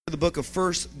the book of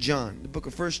 1 John. The book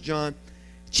of 1 John,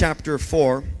 chapter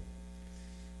 4.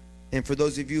 And for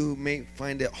those of you who may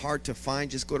find it hard to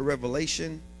find, just go to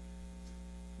Revelation.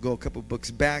 Go a couple books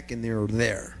back, and they're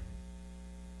there.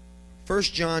 1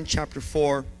 John, chapter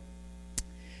 4.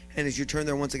 And as you turn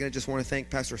there, once again, I just want to thank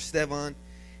Pastor Stevan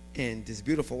and his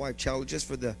beautiful wife, Charlie, just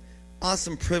for the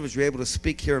awesome privilege we're able to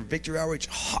speak here at Victory Outreach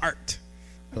Heart.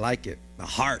 I like it. The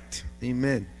heart.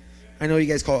 Amen. I know you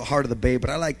guys call it Heart of the Bay, but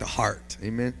I like the heart.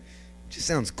 Amen. It just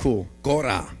sounds cool.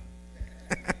 Gora.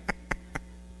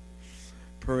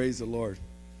 Praise the Lord.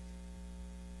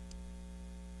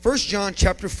 1 John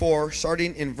chapter 4,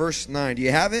 starting in verse 9. Do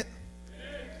you have it?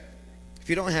 If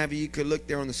you don't have it, you could look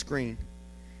there on the screen.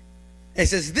 It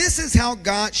says, "This is how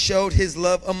God showed his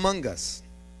love among us.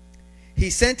 He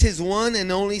sent his one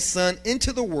and only Son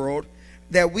into the world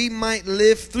that we might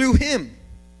live through him.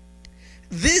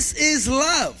 This is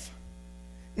love.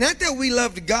 Not that we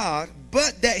loved God,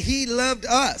 but that he loved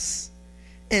us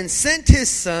and sent his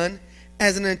Son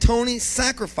as an atoning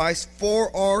sacrifice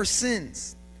for our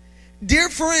sins. Dear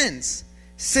friends,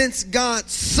 since God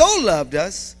so loved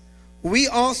us, we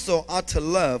also ought to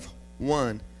love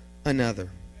one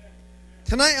another."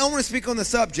 Tonight I want to speak on the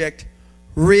subject,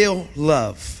 real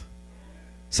love.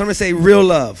 Somebody say real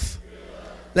love.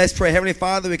 Let's pray. Heavenly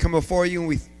Father, we come before you and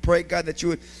we pray, God, that you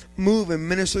would move and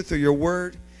minister through your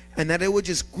word, and that it would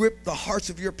just grip the hearts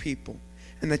of your people,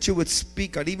 and that you would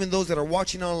speak, God, even those that are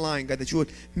watching online, God, that you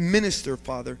would minister,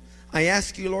 Father. I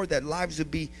ask you, Lord, that lives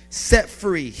would be set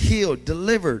free, healed,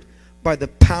 delivered by the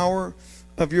power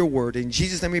of your word. In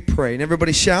Jesus' name we pray. And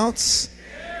everybody shouts.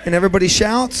 And everybody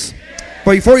shouts.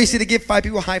 But before you see to give 5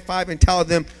 people a high five and tell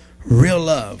them real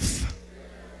love.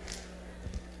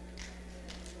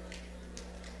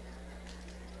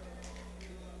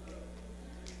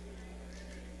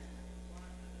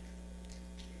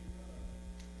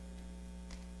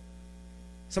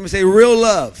 Somebody say real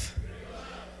love.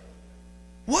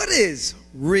 What is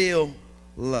real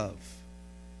love?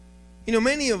 You know,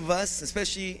 many of us,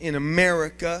 especially in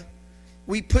America,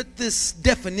 we put this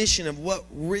definition of what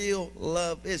real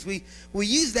love is. We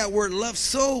use that word love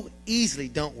so easily,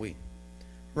 don't we?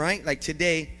 Right? Like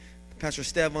today, Pastor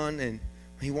Stevan, and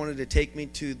he wanted to take me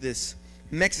to this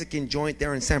Mexican joint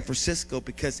there in San Francisco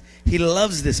because he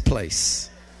loves this place.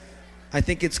 I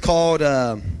think it's called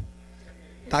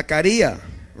Taqueria,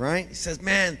 right? He says,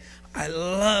 man, I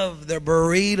love their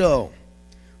burrito.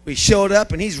 We showed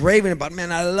up and he's raving about,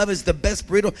 man, I love it. It's the best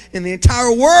burrito in the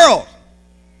entire world.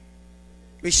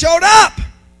 We showed up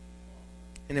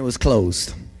and it was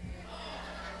closed.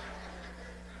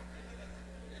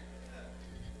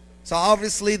 So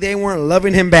obviously they weren't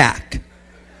loving him back.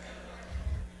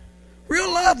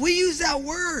 Real love, we use that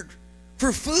word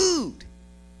for food.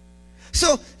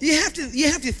 So you have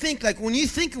to think, like, when you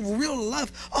think of real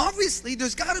love, obviously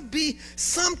there's got to be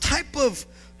some type of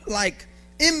like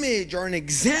image or an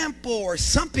example or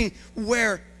something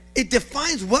where it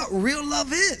defines what real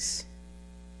love is.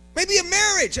 Maybe a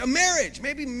marriage.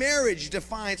 Maybe marriage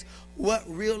defines what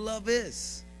real love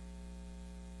is.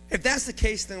 If that's the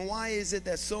case, then why is it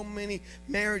that so many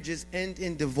marriages end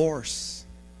in divorce?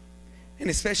 And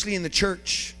especially in the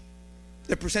church,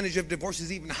 the percentage of divorce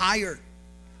is even higher.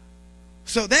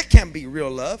 So that can't be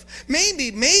real love.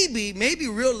 Maybe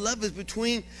real love is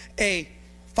between a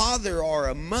father or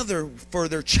a mother for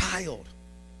their child.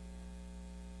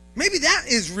 Maybe that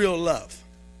is real love.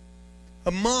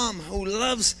 A mom who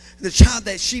loves the child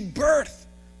that she birthed.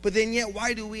 But then yet,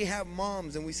 why do we have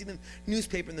moms, and we see in the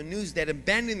newspaper and the news, that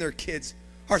abandon their kids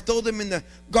or throw them in the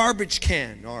garbage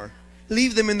can or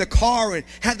leave them in the car and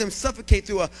have them suffocate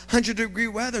through 100-degree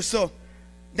weather? So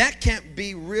that can't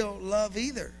be real love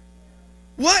either.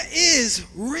 What is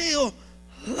real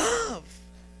love?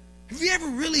 Have you ever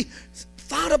really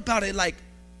thought about it? Like,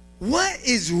 what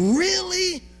is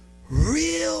really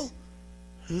real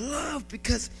love?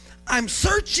 Because I'm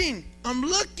searching. I'm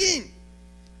looking.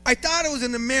 I thought it was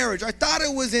in a marriage. I thought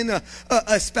it was in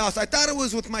a spouse. I thought it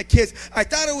was with my kids. I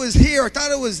thought it was here. I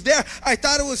thought it was there. I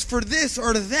thought it was for this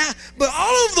or that. But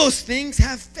all of those things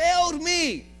have failed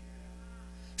me.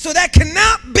 So that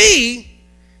cannot be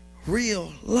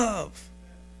real love.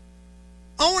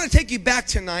 I want to take you back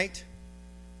tonight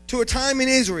to a time in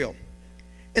Israel,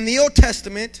 in the Old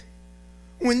Testament,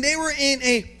 when they were in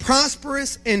a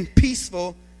prosperous and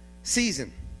peaceful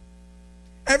season.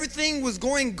 Everything was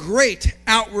going great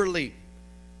outwardly.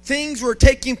 Things were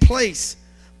taking place.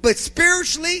 But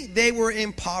spiritually, they were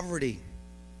in poverty.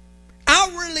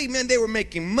 Outwardly, man, they were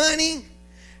making money.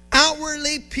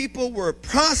 Outwardly, people were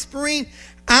prospering.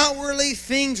 Outwardly,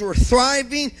 things were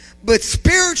thriving. But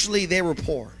spiritually, they were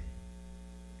poor.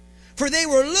 For they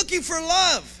were looking for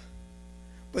love.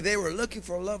 But they were looking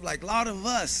for love like a lot of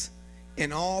us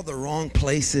in all the wrong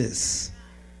places.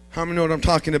 How many know what I'm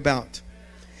talking about?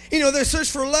 You know, their search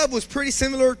for love was pretty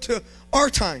similar to our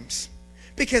times,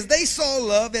 because they saw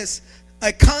love as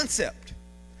a concept,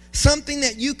 something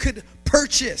that you could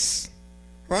purchase,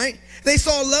 right? They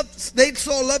saw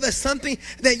love as something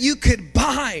that you could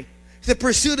buy, the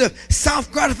pursuit of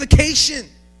self-gratification.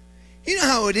 You know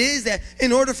how it is that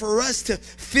in order for us to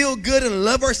feel good and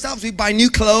love ourselves, we buy new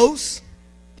clothes.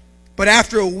 But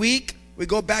after a week, we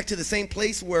go back to the same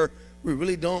place where we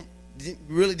really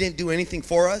didn't do anything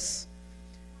for us.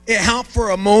 It helped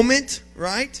for a moment,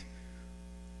 right?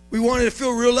 We wanted to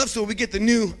feel real love, so we get the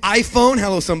new iPhone.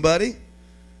 Hello, somebody.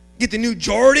 Get the new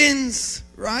Jordans,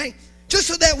 right? Just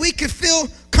so that we could feel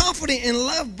confident in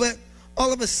love, but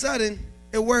all of a sudden,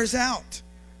 it wears out,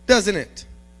 doesn't it?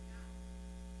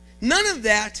 None of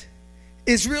that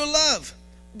is real love,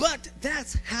 but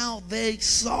that's how they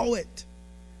saw it.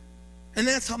 And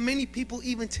that's how many people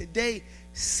even today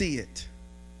see it.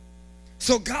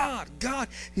 So God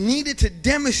needed to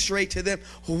demonstrate to them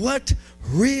what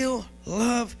real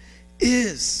love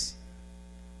is.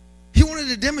 He wanted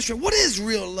to demonstrate what is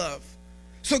real love.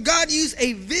 So God used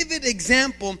a vivid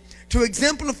example to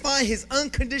exemplify his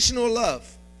unconditional love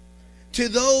to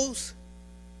those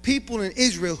people in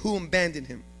Israel who abandoned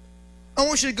him. I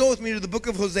want you to go with me to the book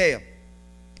of Hosea.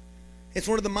 It's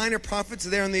one of the minor prophets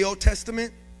there in the Old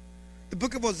Testament. The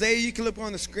book of Hosea, you can look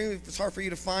on the screen if it's hard for you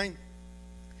to find.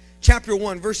 Chapter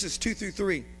 1, verses 2 through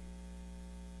 3.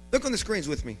 Look on the screens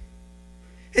with me.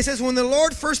 It says, when the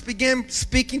Lord first began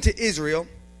speaking to Israel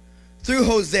through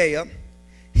Hosea,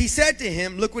 he said to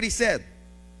him, look what he said,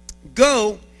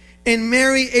 go and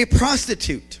marry a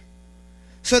prostitute,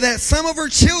 so that some of her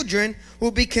children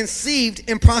will be conceived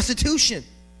in prostitution.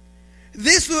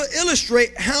 This will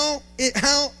illustrate how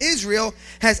Israel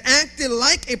has acted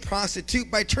like a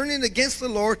prostitute by turning against the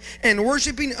Lord and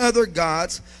worshiping other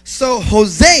gods. So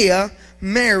Hosea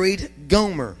married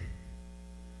Gomer.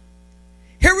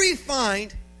 Here we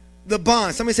find the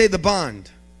bond. Somebody say the bond.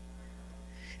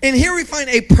 And here we find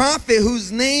a prophet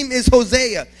whose name is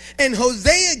Hosea. And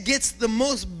Hosea gets the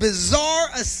most bizarre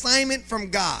assignment from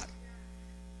God.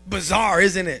 Bizarre,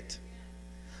 isn't it?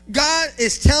 God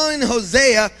is telling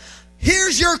Hosea,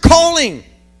 here's your calling.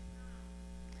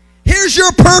 Here's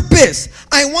your purpose.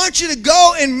 I want you to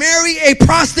go and marry a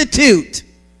prostitute.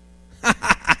 If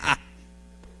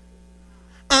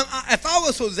I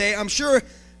was Hosea, I'm sure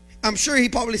he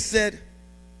probably said,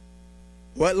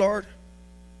 what, Lord?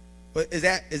 What, is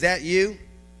that you?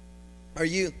 Are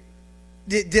you?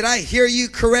 Did I hear you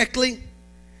correctly?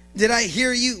 Did I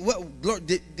hear you? What, Lord,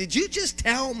 did you just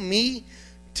tell me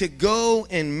to go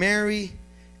and marry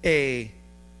a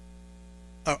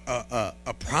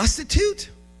prostitute?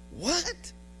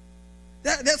 What?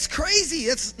 That's crazy.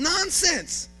 That's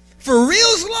nonsense. For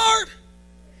reals, Lord?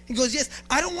 He goes, yes,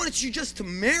 I don't want you just to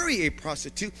marry a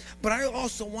prostitute, but I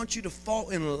also want you to fall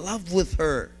in love with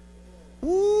her.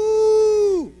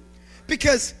 Woo!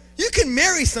 Because you can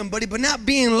marry somebody but not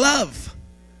be in love.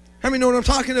 How many know what I'm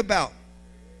talking about?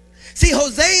 See,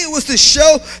 Hosea was to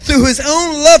show through his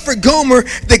own love for Gomer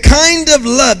the kind of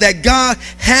love that God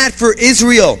had for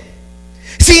Israel.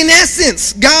 See, in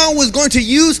essence, God was going to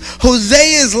use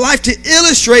Hosea's life to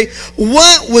illustrate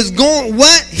what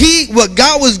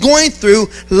God was going through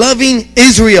loving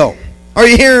Israel. Are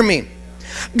you hearing me?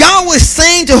 God was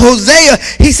saying to Hosea,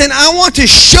 he said, I want to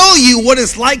show you what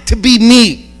it's like to be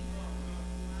me.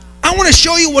 I want to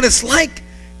show you what it's like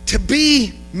to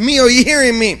be me. Are you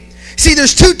hearing me? See,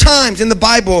 there's 2 times in the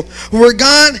Bible where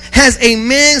God has a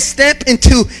man step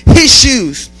into his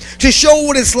shoes to show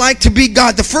what it's like to be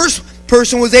God. The first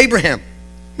person was Abraham.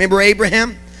 Remember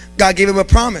Abraham? God gave him a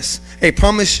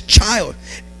promised child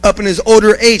up in his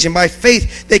older age, and by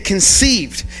faith they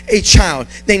conceived a child.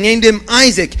 They named him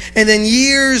Isaac, and then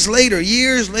years later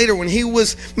when he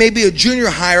was maybe a junior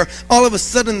hire, all of a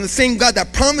sudden the same God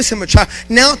that promised him a child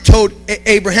now told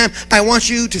Abraham, I want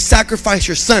you to sacrifice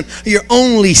your son, your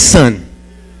only son.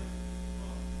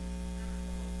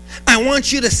 I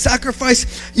want you to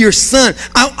sacrifice your son.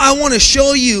 I want to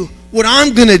show you what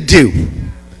I'm going to do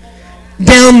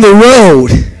down the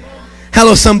road.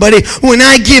 Hello, somebody. When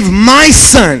I give my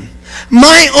son,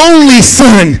 my only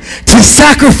son, to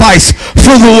sacrifice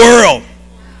for the world.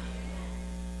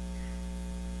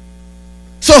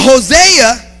 So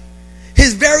Hosea,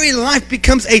 his very life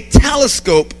becomes a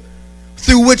telescope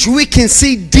through which we can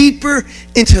see deeper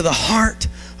into the heart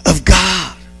of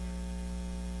God.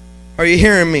 Are you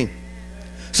hearing me?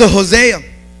 So Hosea,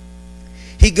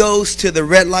 he goes to the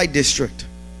red light district,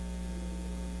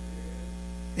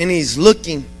 and he's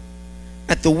looking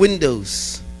at the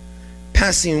windows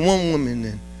passing one woman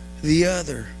and the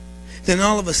other. Then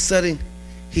all of a sudden,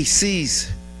 he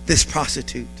sees this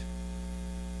prostitute.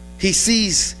 He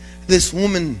sees this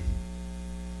woman.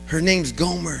 Her name's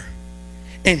Gomer.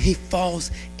 And he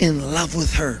falls in love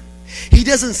with her. He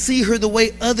doesn't see her the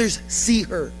way others see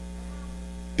her.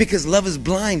 Because love is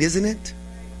blind, isn't it?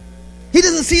 He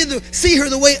doesn't see her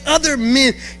the way other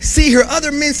men see her.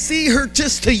 Other men see her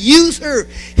just to use her.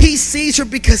 He sees her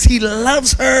because he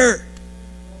loves her.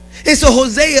 And so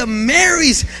Hosea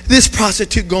marries this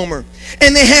prostitute Gomer.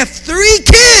 And they have 3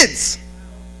 kids.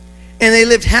 And they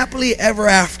lived happily ever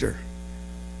after.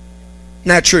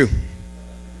 Not true.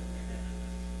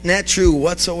 Not true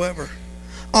whatsoever.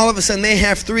 All of a sudden they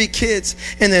have 3 kids.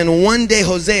 And then one day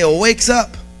Hosea wakes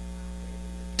up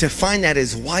to find that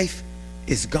his wife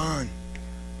is gone.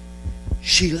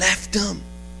 She left him.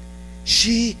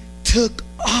 She took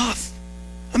off.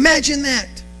 Imagine that.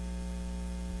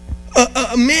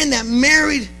 A man that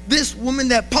married this woman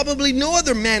that probably no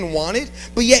other man wanted,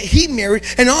 but yet he married,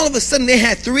 and all of a sudden they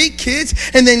had 3 kids,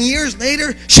 and then years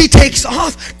later she takes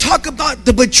off. Talk about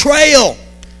the betrayal.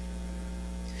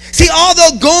 See,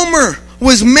 although Gomer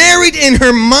was married in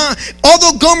her mind,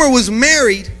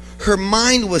 her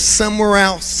mind was somewhere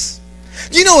else.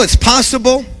 Do you know it's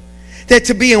possible that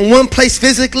to be in one place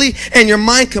physically and your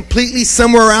mind completely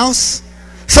somewhere else?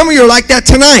 Some of you are like that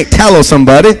tonight. Hello,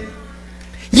 somebody.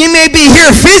 You may be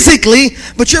here physically,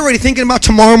 but you're already thinking about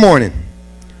tomorrow morning.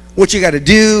 What you got to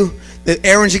do, the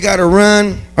errands you got to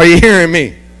run. Are you hearing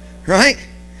me? Right?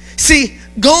 See,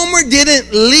 Gomer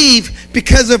didn't leave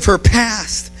because of her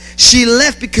past. She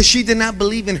left because she did not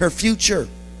believe in her future.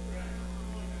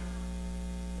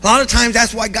 A lot of times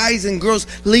that's why guys and girls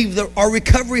leave our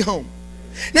recovery home.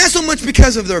 Not so much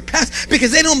because of their past,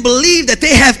 because they don't believe that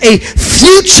they have a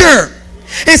future.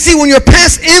 And see, when your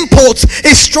past impulse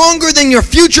is stronger than your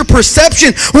future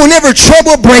perception, whenever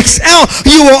trouble breaks out,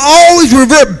 you will always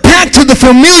revert back to the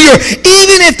familiar,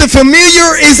 even if the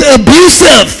familiar is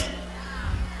abusive.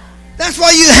 That's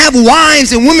why you have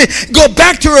wives and women go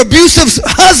back to her abusive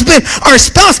husband or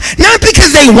spouse, not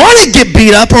because they want to get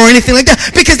beat up or anything like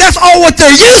that, because that's all what they're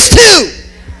used to.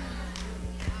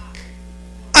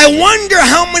 I wonder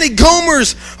how many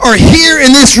Gomers are here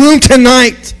in this room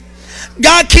tonight.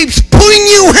 God keeps pulling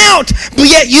you out, but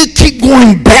yet you keep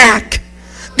going back.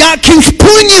 God keeps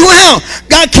pulling you out.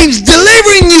 God keeps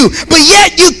delivering you, but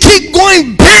yet you keep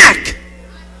going back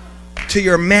to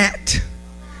your mat,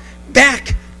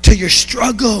 back to your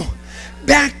struggle,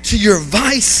 back to your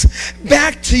vice,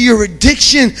 back to your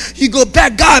addiction. You go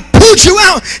back. God pulled you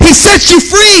out. He set you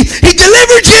free. He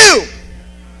delivered you.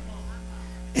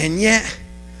 And yet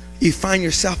you find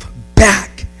yourself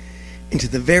back into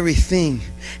the very thing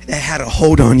that had a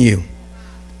hold on you.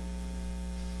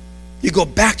 You go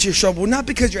back to your struggle, not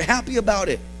because you're happy about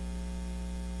it.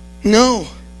 No,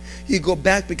 you go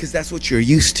back because that's what you're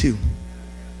used to.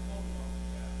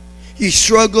 You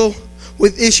struggle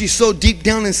with issues so deep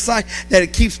down inside that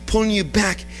it keeps pulling you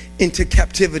back into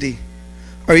captivity.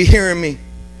 Are you hearing me?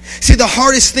 See, the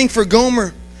hardest thing for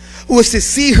Gomer was to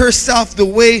see herself the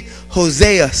way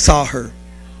Hosea saw her.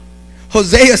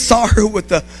 Hosea saw her with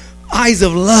the eyes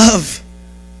of love.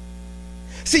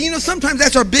 See, sometimes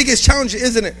that's our biggest challenge,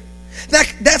 isn't it?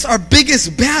 That's our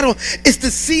biggest battle, is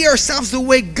to see ourselves the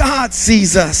way God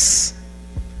sees us.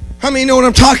 How many know what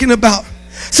I'm talking about?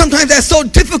 Sometimes that's so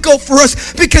difficult for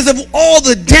us because of all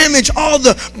the damage, all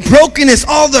the brokenness,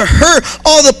 all the hurt,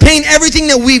 all the pain, everything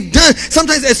that we've done.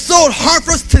 Sometimes it's so hard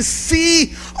for us to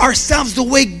see ourselves the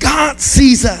way God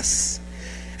sees us.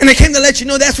 And I came to let you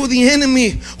know that's what the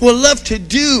enemy will love to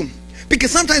do. Because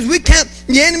sometimes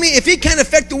the enemy, if he can't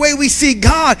affect the way we see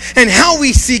God and how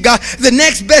we see God, the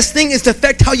next best thing is to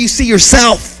affect how you see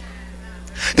yourself.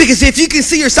 Because if you can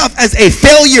see yourself as a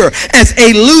failure, as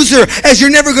a loser, as you're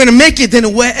never going to make it,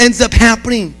 then what ends up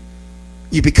happening?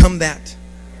 You become that.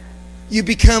 You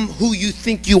become who you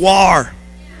think you are.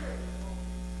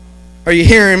 Are you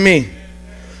hearing me?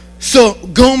 So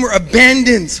Gomer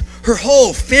abandons her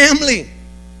whole family.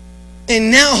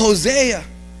 And now Hosea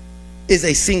is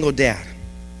a single dad.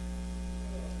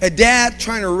 A dad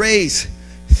trying to raise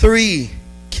 3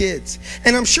 kids.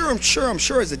 And I'm sure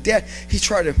as a dad, he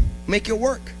tried to make it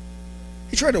work.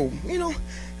 He tried to,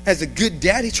 as a good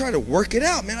dad, he tried to work it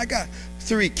out. Man, I got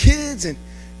 3 kids and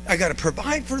I got to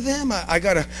provide for them. I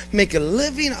got to make a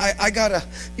living. I got to,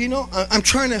 I'm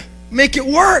trying to make it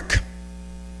work.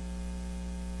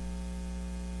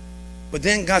 But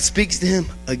then God speaks to him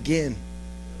again.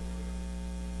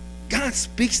 God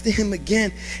speaks to him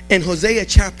again in Hosea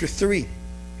chapter 3,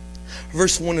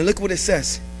 verse 1. And look what it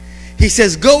says. He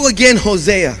says, "Go again,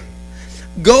 Hosea.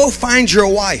 Go find your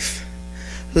wife.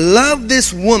 love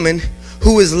this woman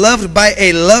who is loved by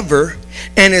a lover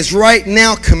and is right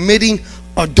now committing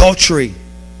adultery.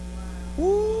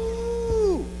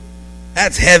 Ooh,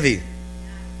 that's heavy.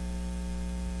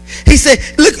 He said,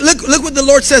 look what the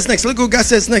Lord says next. Look what God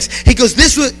says next. He goes,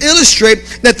 this will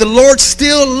illustrate that the Lord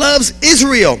still loves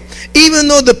Israel, even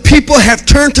though the people have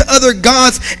turned to other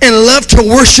gods and love to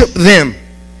worship them.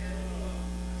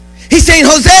 He's saying,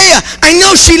 Hosea, I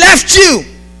know she left you.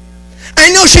 I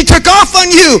know she took off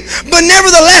on you, but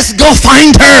nevertheless, go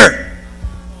find her.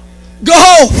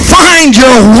 Go find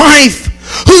your wife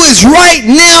who is right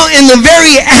now in the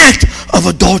very act of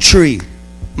adultery.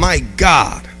 My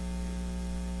God.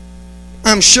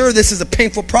 I'm sure this is a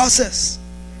painful process.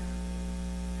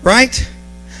 Right?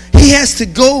 He has to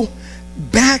go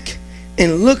back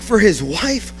and look for his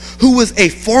wife who was a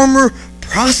former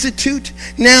prostitute,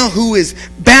 now who is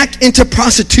back into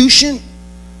prostitution.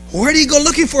 Where do you go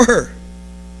looking for her?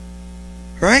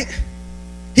 Right?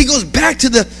 He goes back to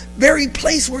the very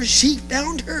place where she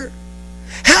found her.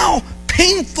 How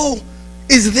painful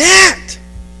is that?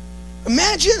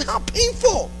 Imagine how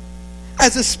painful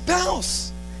as a spouse.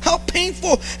 How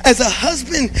painful as a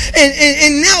husband.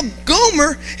 And now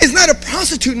Gomer is not a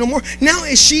prostitute no more. Now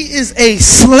she is a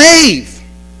slave.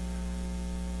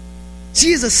 She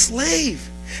is a slave.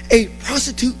 A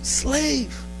prostitute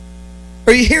slave.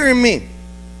 Are you hearing me?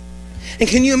 And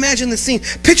can you imagine the scene?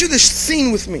 Picture this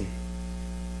scene with me.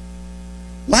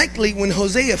 Likely when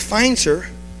Hosea finds her,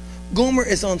 Gomer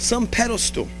is on some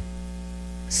pedestal,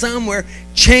 somewhere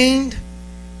chained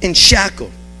and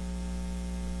shackled,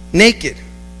 naked,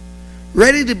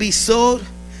 ready to be sold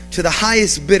to the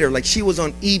highest bidder, like she was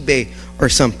on eBay or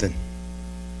something.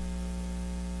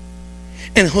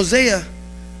 And Hosea,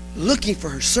 looking for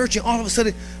her, searching, all of a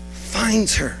sudden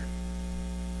finds her.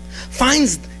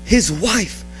 Finds his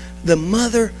wife, the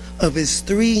mother of his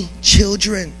 3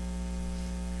 children.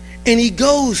 And he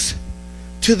goes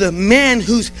to the man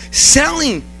who's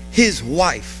selling his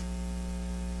wife.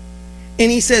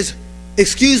 And he says,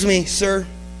 excuse me, sir.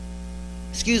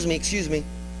 Excuse me,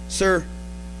 sir.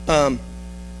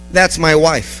 That's my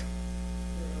wife.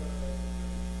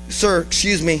 Sir,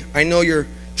 excuse me. I know you're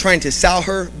trying to sell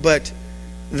her, but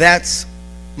that's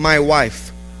my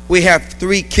wife. We have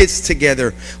 3 kids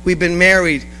together. We've been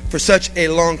married for such a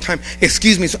long time.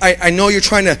 Excuse me. So I know you're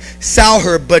trying to sell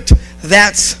her, but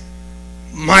that's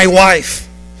my wife.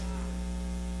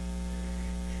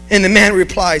 And the man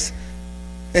replies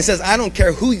and says, I don't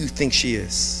care who you think she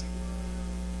is.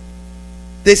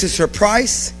 This is her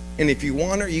price, and if you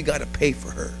want her, you got to pay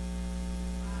for her.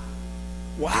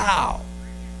 Wow.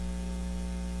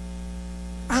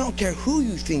 I don't care who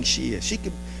you think she is. She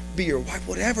could be your wife,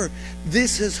 whatever.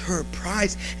 This is her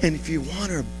price, and if you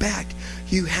want her back,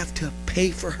 you have to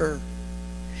pay for her.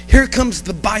 Here comes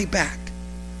the buyback.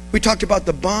 We talked about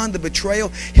the bond, the betrayal.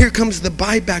 Here comes the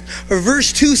buyback.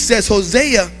 Verse 2 says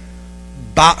Hosea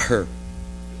bought her.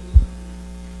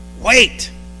 Wait.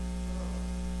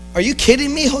 Are you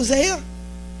kidding me, Hosea?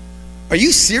 Are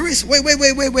you serious? Wait.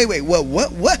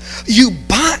 What? You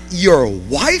bought your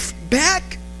wife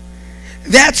back?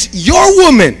 That's your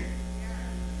woman.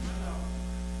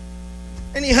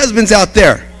 Any husbands out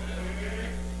there?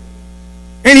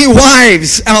 Any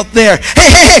wives out there?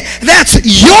 Hey, that's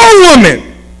your woman.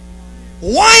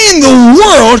 Why in the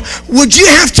world would you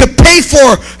have to pay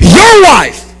for your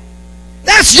wife?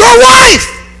 That's your wife.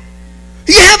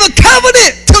 You have a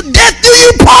covenant till death do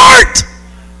you part.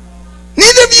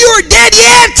 Neither of you are dead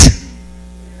yet.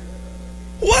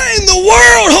 Why in the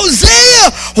world,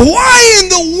 Hosea? Why in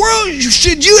the world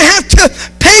should you have to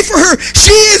pay for her?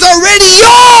 She is already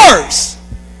yours.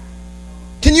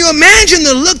 Can you imagine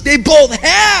the look they both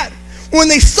had when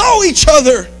they saw each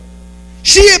other?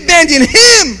 She abandoned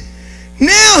him.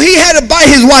 Now he had to buy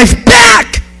his wife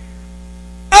back.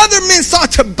 Other men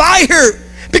sought to buy her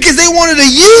because they wanted to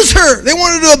use her. They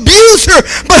wanted to abuse her.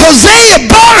 But Hosea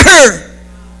bought her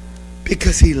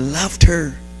because he loved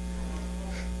her.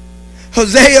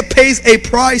 Hosea pays a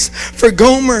price for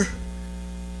Gomer,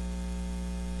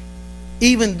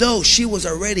 even though she was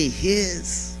already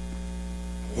his.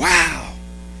 Wow.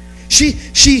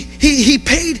 He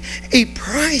paid a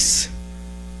price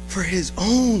for his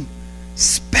own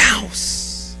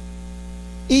spouse,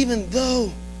 even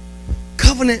though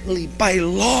covenantly by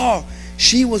law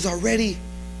she was already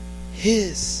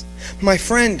his. My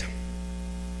friend,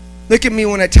 look at me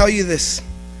when I tell you this.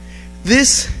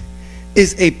 This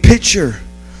is a picture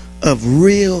of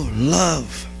real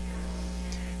love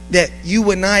that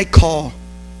you and I call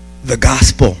the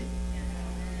gospel.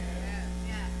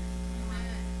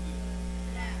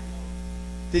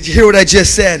 Did you hear what I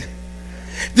just said?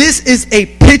 This is a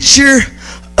picture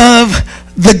of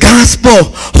the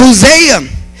gospel. Hosea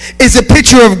is a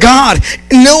picture of God.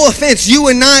 No offense, you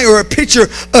and I are a picture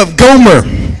of Gomer.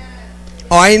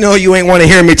 Oh, I know you ain't want to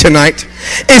hear me tonight.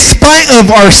 In spite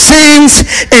of our sins,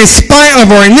 in spite of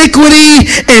our iniquity,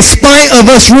 in spite of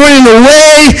us running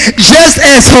away, just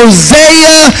as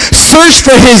Hosea searched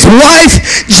for his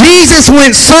wife, Jesus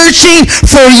went searching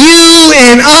for you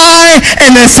and I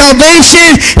and the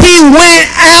salvation. He went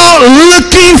out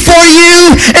looking for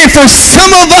you, and for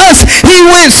some of us, he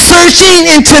went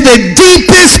searching into the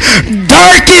deepest,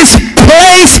 darkest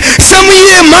place. Some of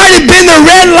you, it might have been the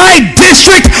red light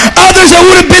district. Others, it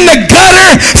would have been the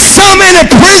gutter. Some in a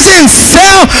prison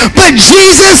cell. But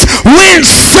Jesus went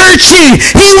searching.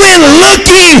 He went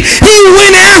looking. He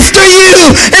went after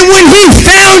you. And when he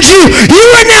found you, you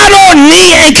were not all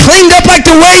neat and cleaned up like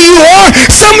the way you are.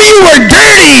 Some of you were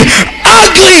dirty,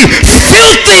 ugly,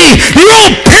 filthy. Your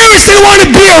own parents didn't want to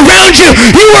be around you.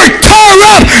 You were tore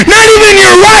up, not even in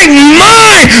your right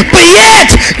mind. But yet,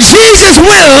 Jesus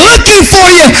went looking for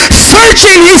you,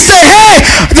 searching. He said, hey,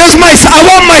 I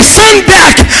want my son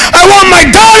back. I want my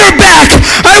daughter back.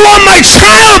 I want my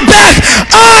child back.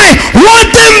 I want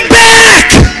them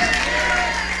back.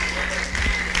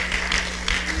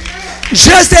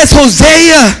 Just as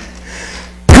Hosea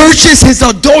purchased his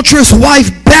adulterous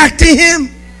wife back to him,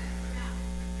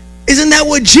 isn't that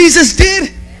what Jesus did?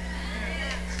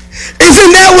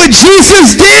 Isn't that what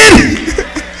Jesus did?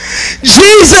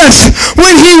 Jesus,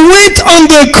 when he went on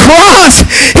the cross,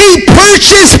 he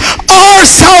purchased our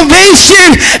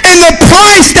salvation, and the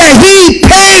price that he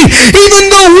paid, even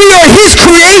though we are his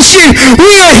creation,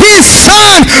 we are his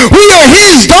son, we are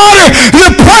his daughter,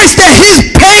 the price that he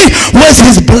paid was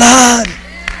his blood.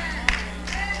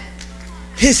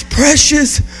 His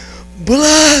precious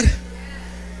blood.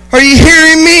 Are you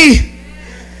hearing me?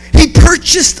 He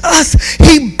purchased us.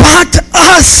 He bought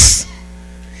us.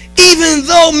 Even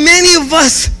though many of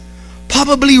us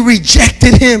probably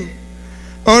rejected him.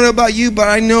 I don't know about you, but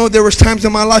I know there was times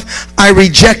in my life I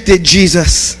rejected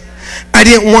Jesus. I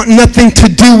didn't want nothing to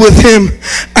do with him.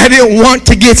 I didn't want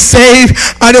to get saved.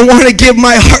 I didn't want to give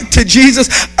my heart to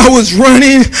Jesus. I was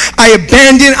running. I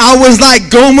abandoned. I was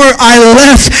like Gomer. I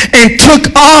left and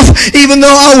took off. Even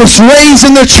though I was raised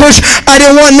in the church, I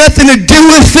didn't want nothing to do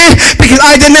with it because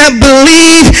I did not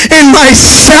believe in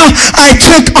myself. I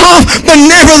took off, but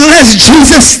nevertheless,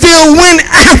 Jesus still went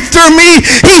after me.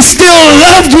 He still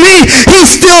loved me. He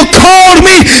still called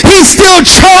me. He still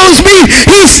chose me.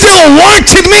 He still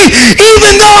wanted me.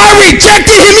 Even though I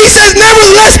rejected him, he says,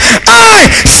 nevertheless, I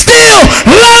still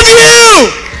love you.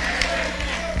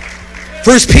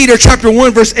 1 Peter chapter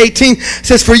 1, verse 18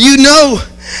 says, for you know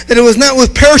that it was not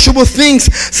with perishable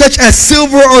things such as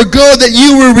silver or gold that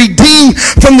you were redeemed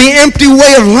from the empty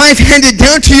way of life handed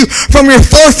down to you from your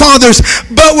forefathers,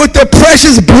 but with the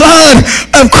precious blood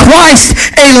of Christ,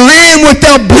 a lamb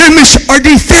without blemish or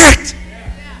defect.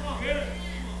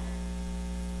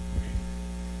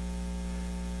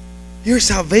 Your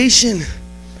salvation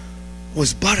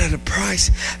was bought at a price.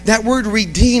 That word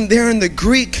redeemed there in the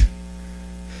Greek,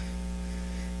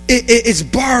 it's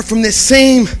borrowed from this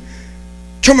same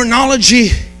terminology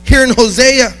here in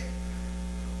Hosea,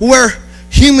 where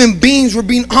human beings were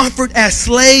being offered as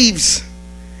slaves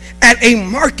at a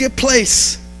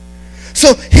marketplace.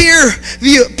 So here,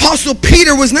 the Apostle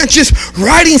Peter was not just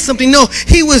writing something. No,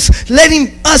 he was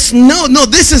letting us know, no,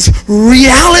 this is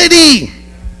reality.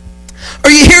 Are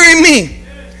you hearing me?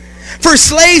 For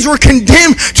slaves were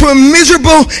condemned to a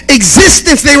miserable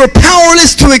existence. They were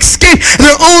powerless to escape.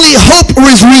 Their only hope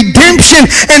was redemption,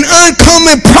 an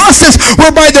uncommon process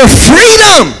whereby their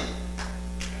freedom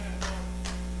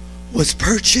was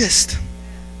purchased.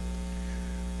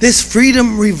 This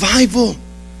freedom revival,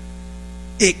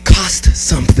 it cost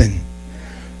something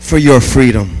for your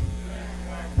freedom.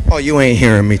 Oh, you ain't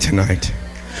hearing me tonight.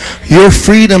 Your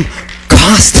freedom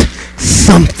cost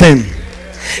something.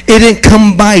 It didn't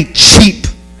come by cheap.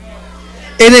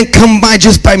 It didn't come by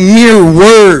just by mere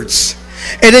words.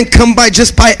 It didn't come by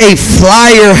just by a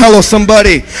flyer. Hello,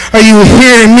 somebody. Are you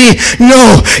hearing me?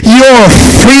 No, your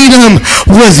freedom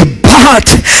was bought.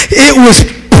 It was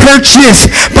purchased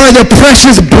by the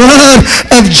precious blood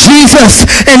of Jesus.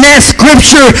 And that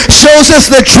scripture shows us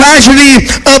the tragedy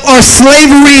of our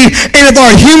slavery and of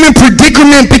our human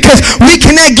predicament, because we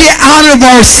cannot get out of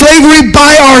our slavery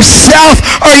by ourselves.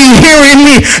 Are you hearing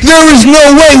me? There is no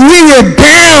way. We were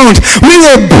bound. We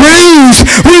were bruised.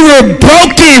 We were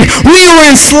broken. We were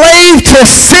enslaved to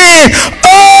sin.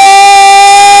 Oh!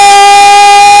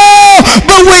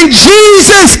 But when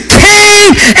Jesus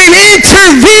came and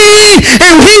intervened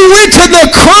and he went to the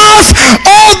cross,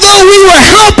 although we were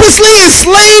helplessly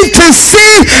enslaved to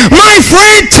sin. My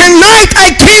friend, tonight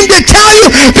I came to tell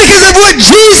you, because of what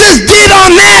Jesus did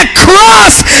on that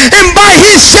cross and by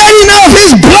his shedding of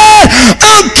his blood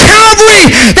on Calvary,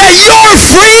 that your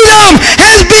freedom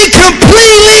has been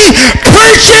completely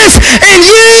purchased and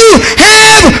you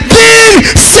have been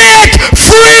set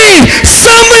free.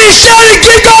 Somebody shout and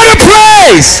give God a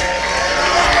praise.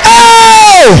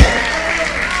 Oh!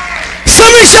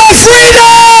 Somebody shout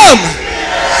freedom!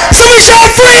 Somebody shout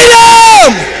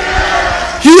freedom!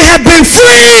 You have been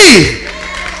free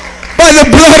by the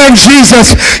blood of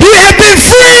Jesus. You have been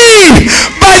free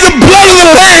by the blood of the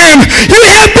Lamb. You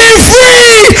have been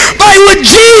free by what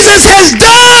Jesus has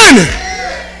done.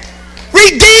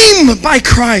 Redeemed by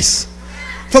Christ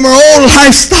from our old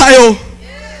lifestyle,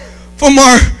 from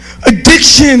our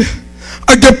addiction,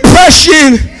 our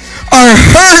depression, our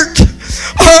hurt,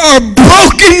 our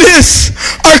brokenness,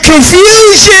 our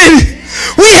confusion.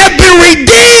 We have been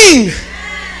redeemed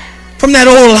from that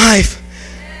old life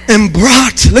and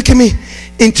brought, look at me,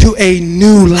 into a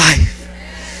new life.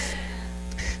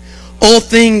 All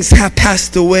things have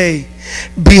passed away.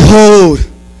 Behold.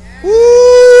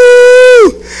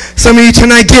 Woo! Some of you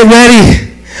tonight, get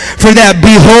ready for that.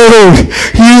 Behold,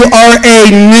 you are a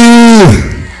new.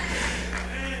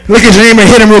 Look at your neighbor,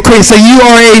 hit him real quick and say, you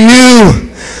are a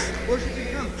new.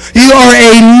 You are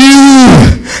a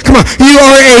new. Come on. You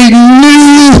are a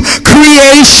new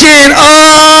creation.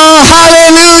 Oh,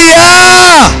 hallelujah.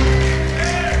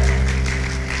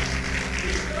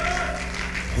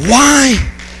 Why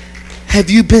have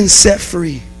you been set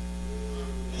free?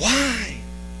 Why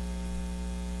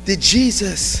did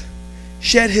Jesus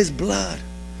shed his blood?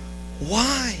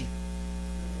 Why?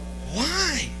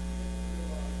 Why?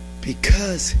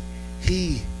 Because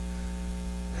he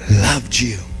loved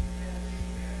you.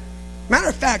 Matter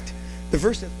of fact, the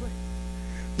verse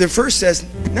says,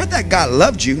 not that God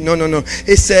loved you. No.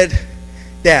 It said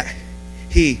that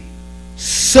he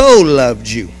so loved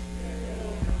you.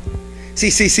 See,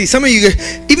 some of you,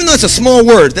 even though it's a small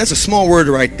word, that's a small word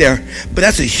right there, but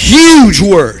that's a huge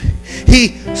word.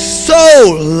 He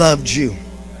so loved you.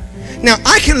 Now,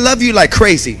 I can love you like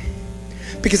crazy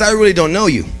because I really don't know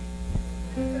you.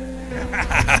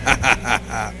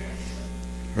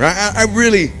 Right?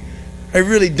 I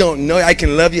really don't know. I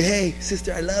can love you. Hey,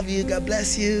 sister, I love you. God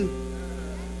bless you.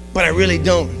 But I really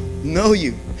don't know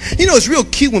you. You know, it's real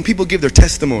cute when people give their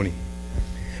testimony,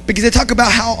 because they talk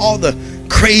about how all the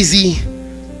crazy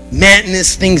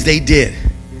madness things they did,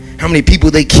 how many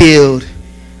people they killed,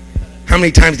 how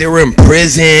many times they were in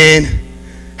prison,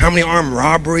 how many armed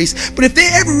robberies. But if they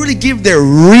ever really give their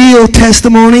real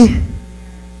testimony,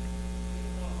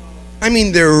 I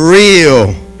mean their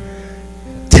real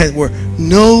where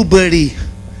nobody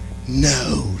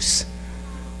knows,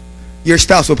 your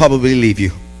spouse will probably leave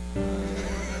you.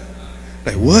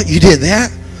 Like, what? You did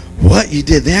that? What? You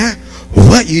did that?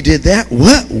 What? You did that?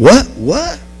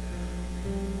 What?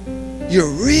 Your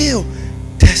real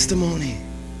testimony.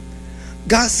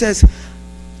 God says,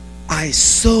 I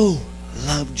so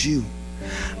loved you.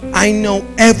 I know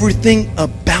everything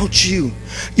about you,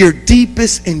 your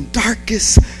deepest and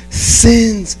darkest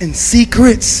sins and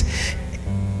secrets.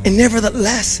 And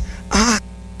nevertheless, I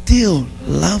still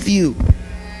love you.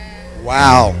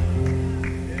 Wow.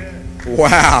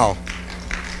 Wow.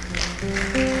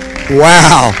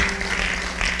 Wow.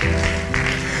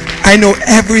 I know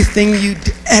everything you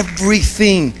do,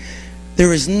 everything.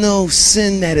 There is no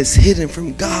sin that is hidden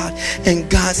from God. And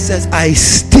God says, I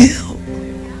still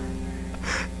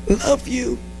love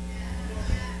you.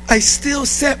 I still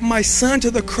set my son to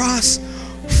the cross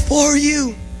for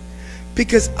you,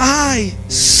 because I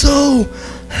so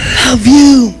love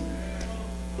you.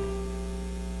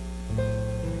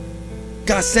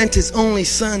 God sent his only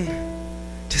son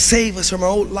to save us from our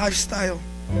old lifestyle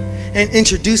and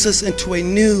introduce us into a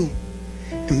new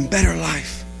and better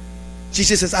life.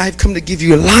 Jesus says, I have come to give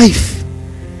you life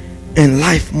and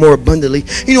life more abundantly.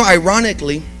 You know,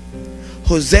 ironically,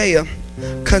 Hosea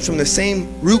comes from the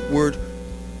same root word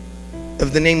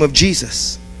of the name of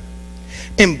Jesus.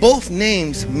 And both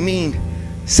names mean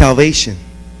salvation.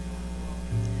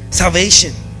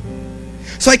 Salvation.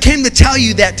 So I came to tell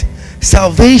you that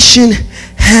salvation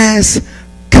has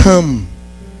come.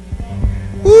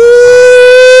 Woo!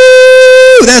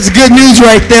 That's good news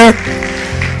right there.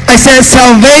 I said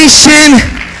salvation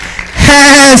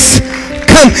has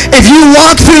come. If you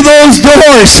walk through those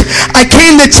doors, I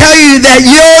came to tell you that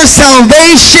your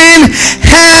salvation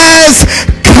has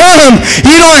come.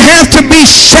 You don't have to be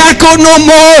shackled no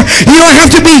more. You don't have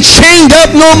to be chained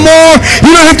up no more.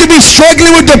 You don't have to be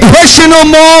struggling with depression no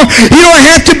more. You don't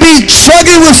have to be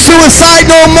struggling with suicide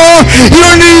no more. You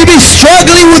don't need to be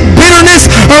struggling with bitterness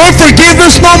or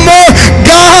unforgiveness no more.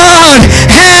 God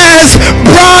has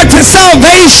brought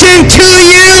salvation to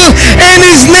you, and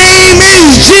his name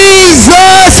is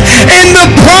Jesus, and the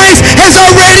price has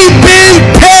already been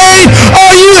paid.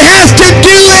 All you have to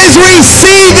do is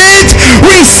receive it.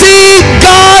 Receive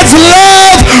God's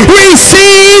love.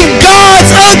 Receive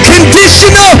God's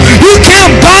unconditional. You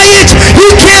can't buy it.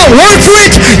 You can't work for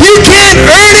it. You can't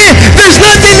earn it. There's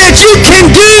nothing that you can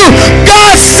do.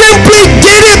 God simply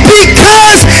did it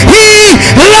because he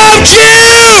loved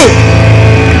you.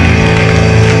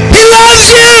 He loves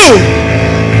you.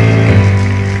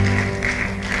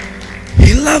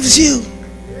 He loves you.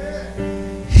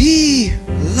 He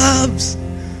loves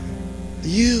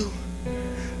you.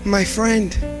 My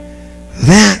friend,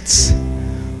 that's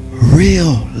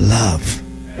real love.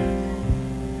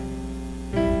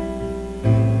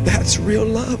 That's real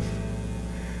love.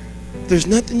 There's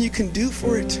nothing you can do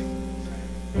for it.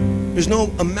 There's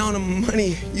no amount of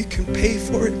money you can pay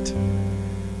for it.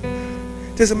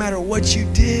 Doesn't matter what you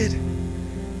did.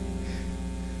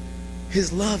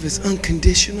 His love is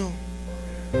unconditional.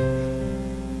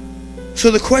 So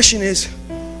the question is,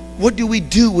 what do we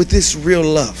do with this real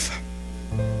love?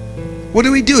 What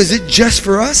do we do? Is it just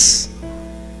for us?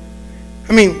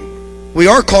 I mean, we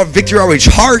are called Victory Outreach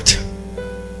Heart,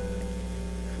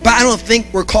 but I don't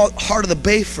think we're called Heart of the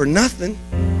Bay for nothing.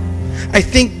 I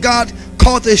think God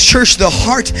called this church the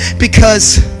Heart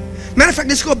because, matter of fact,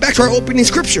 let's go back to our opening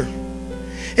scripture.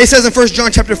 It says in 1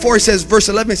 John chapter 4, it says, verse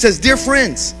 11, it says, "Dear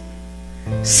friends,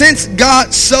 since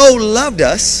God so loved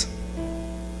us,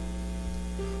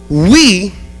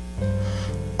 we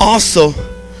also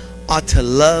ought to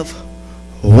love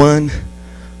one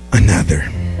another."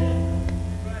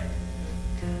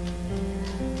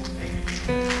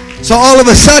 So all of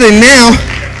a sudden now,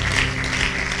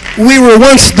 we were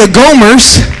once the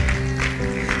Gomers,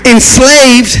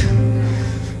 enslaved,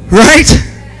 right?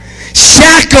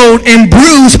 Shackled and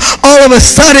bruised. All of a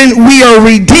sudden we are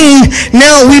redeemed.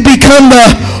 Now we become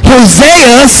the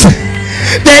Hoseas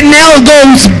that now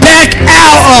goes back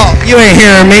out. Oh, you ain't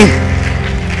hearing me.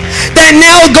 That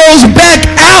now goes back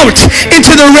out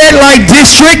into the red light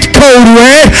district, code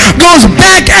red, goes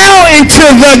back out into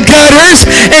the gutters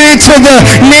and into the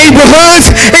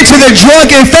neighborhoods, into the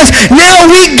drug infest. Now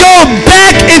we go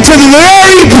back into the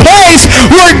very place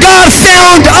where God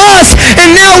found us,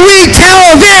 and now we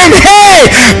tell them, hey,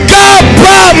 God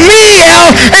brought me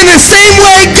out in the same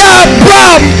way God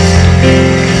brought me.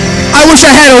 I wish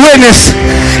I had a witness.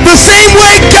 The same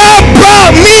way God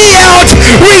brought me out,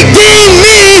 redeemed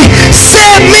me,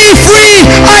 set me free,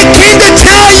 I came to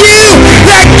tell you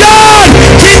that God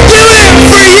can do it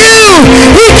for you.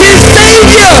 He can save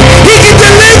you. He can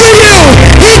deliver you.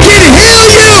 He can heal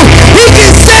you. He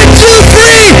can set you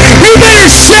free. You better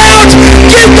shout,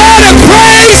 give God a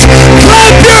praise,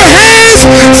 clap your hands.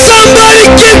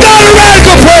 Somebody give God a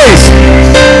radical praise.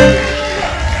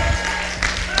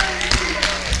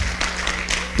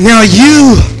 Now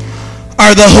you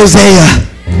are the Hosea.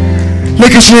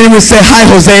 Look at your neighbor and say, hi,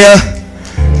 Hosea.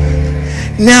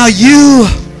 Now you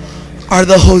are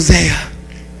the Hosea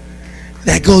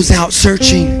that goes out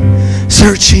searching.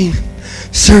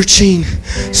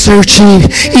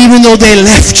 Even though they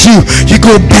left you, you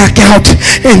go back out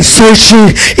and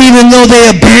searching. Even though they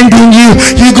abandoned you,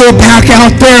 you go back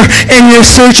out there and you're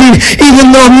searching.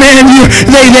 Even though, man,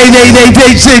 they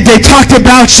talked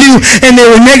about you and they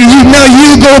were negative, now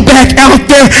you go back out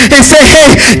there and say,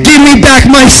 hey, give me back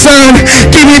my son,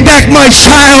 give me back my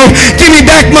child, give me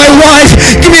back my wife,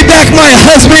 give me back my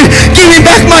husband, give me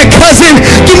back my cousin,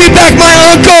 give me back my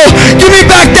uncle, give me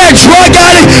back that drug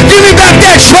addict, give me back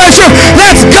that treasure.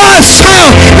 That's God's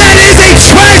child. That is a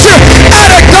treasure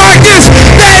out of darkness.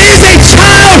 That is a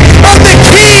child of the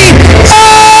King.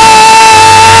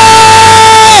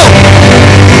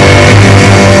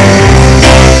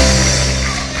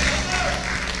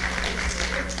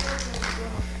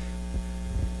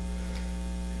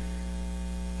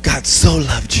 God so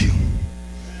loved you.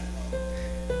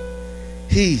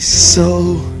 He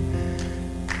so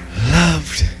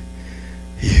loved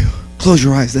you. Close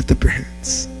your eyes, lift up your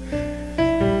hands.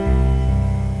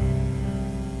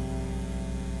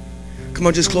 Come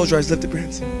on, just close your eyes, lift up your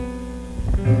hands.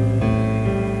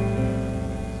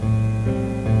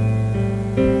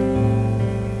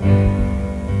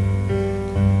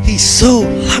 He so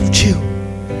loved you.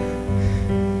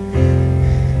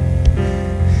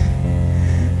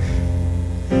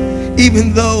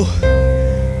 Even though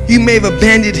You may have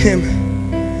abandoned him.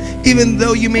 Even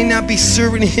though you may not be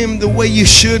serving him the way you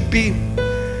should be,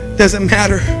 doesn't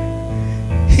matter.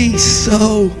 He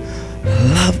so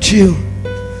loved you.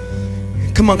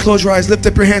 Come on, close your eyes. Lift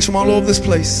up your hands from all over this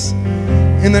place.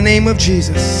 In the name of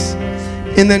Jesus.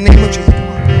 In the name of Jesus.